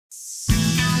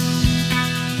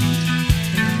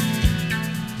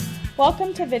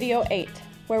Welcome to Video 8,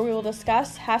 where we will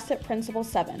discuss HACCP Principle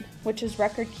 7, which is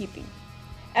record keeping.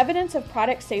 Evidence of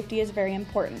product safety is very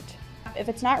important. If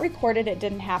it's not recorded, it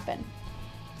didn't happen.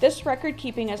 This record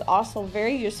keeping is also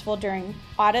very useful during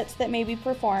audits that may be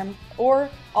performed or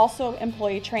also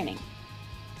employee training.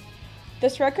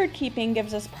 This record keeping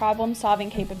gives us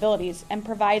problem-solving capabilities and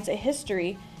provides a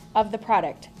history of the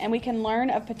product, and we can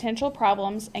learn of potential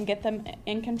problems and get them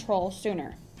in control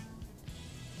sooner.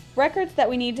 Records that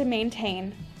we need to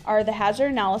maintain are the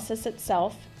hazard analysis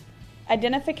itself,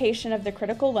 identification of the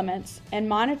critical limits, and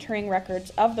monitoring records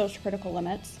of those critical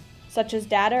limits, such as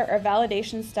data or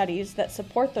validation studies that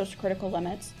support those critical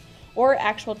limits, or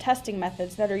actual testing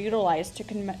methods that are utilized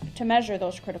to measure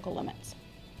those critical limits.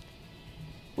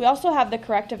 We also have the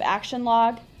corrective action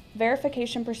log,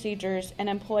 verification procedures, and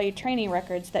employee training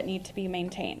records that need to be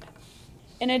maintained.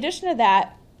 In addition to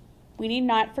that, we need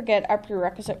not forget our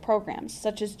prerequisite programs,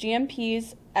 such as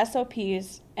GMPs,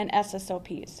 SOPs, and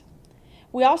SSOPs.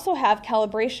 We also have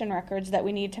calibration records that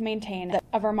we need to maintain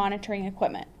of our monitoring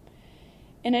equipment.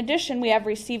 In addition, we have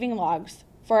receiving logs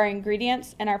for our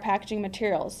ingredients and our packaging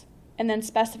materials, and then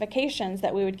specifications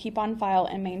that we would keep on file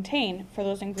and maintain for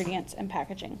those ingredients and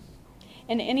packaging,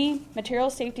 and any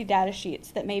material safety data sheets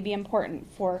that may be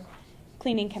important for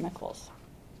cleaning chemicals.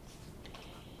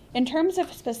 In terms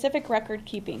of specific record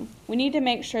keeping, we need to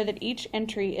make sure that each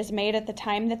entry is made at the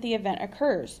time that the event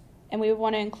occurs, and we would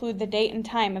want to include the date and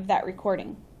time of that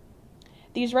recording.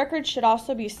 These records should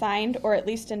also be signed or at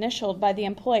least initialed by the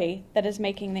employee that is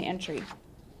making the entry.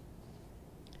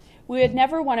 We would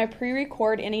never want to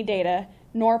pre-record any data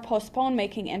nor postpone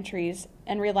making entries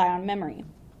and rely on memory.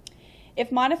 If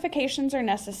modifications are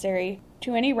necessary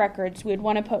to any records, we would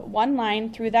want to put one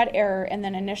line through that error and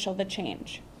then initial the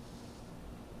change.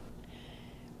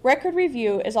 Record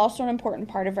review is also an important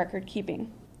part of record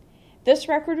keeping. This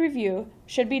record review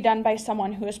should be done by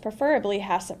someone who is preferably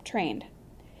HACCP trained.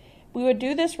 We would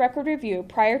do this record review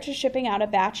prior to shipping out a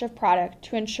batch of product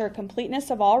to ensure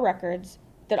completeness of all records,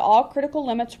 that all critical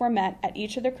limits were met at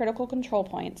each of the critical control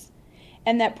points,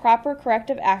 and that proper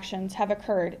corrective actions have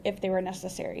occurred if they were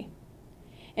necessary.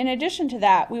 In addition to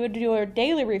that, we would do a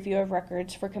daily review of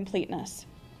records for completeness.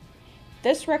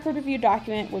 This record review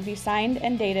document would be signed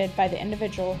and dated by the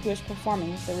individual who is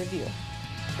performing the review.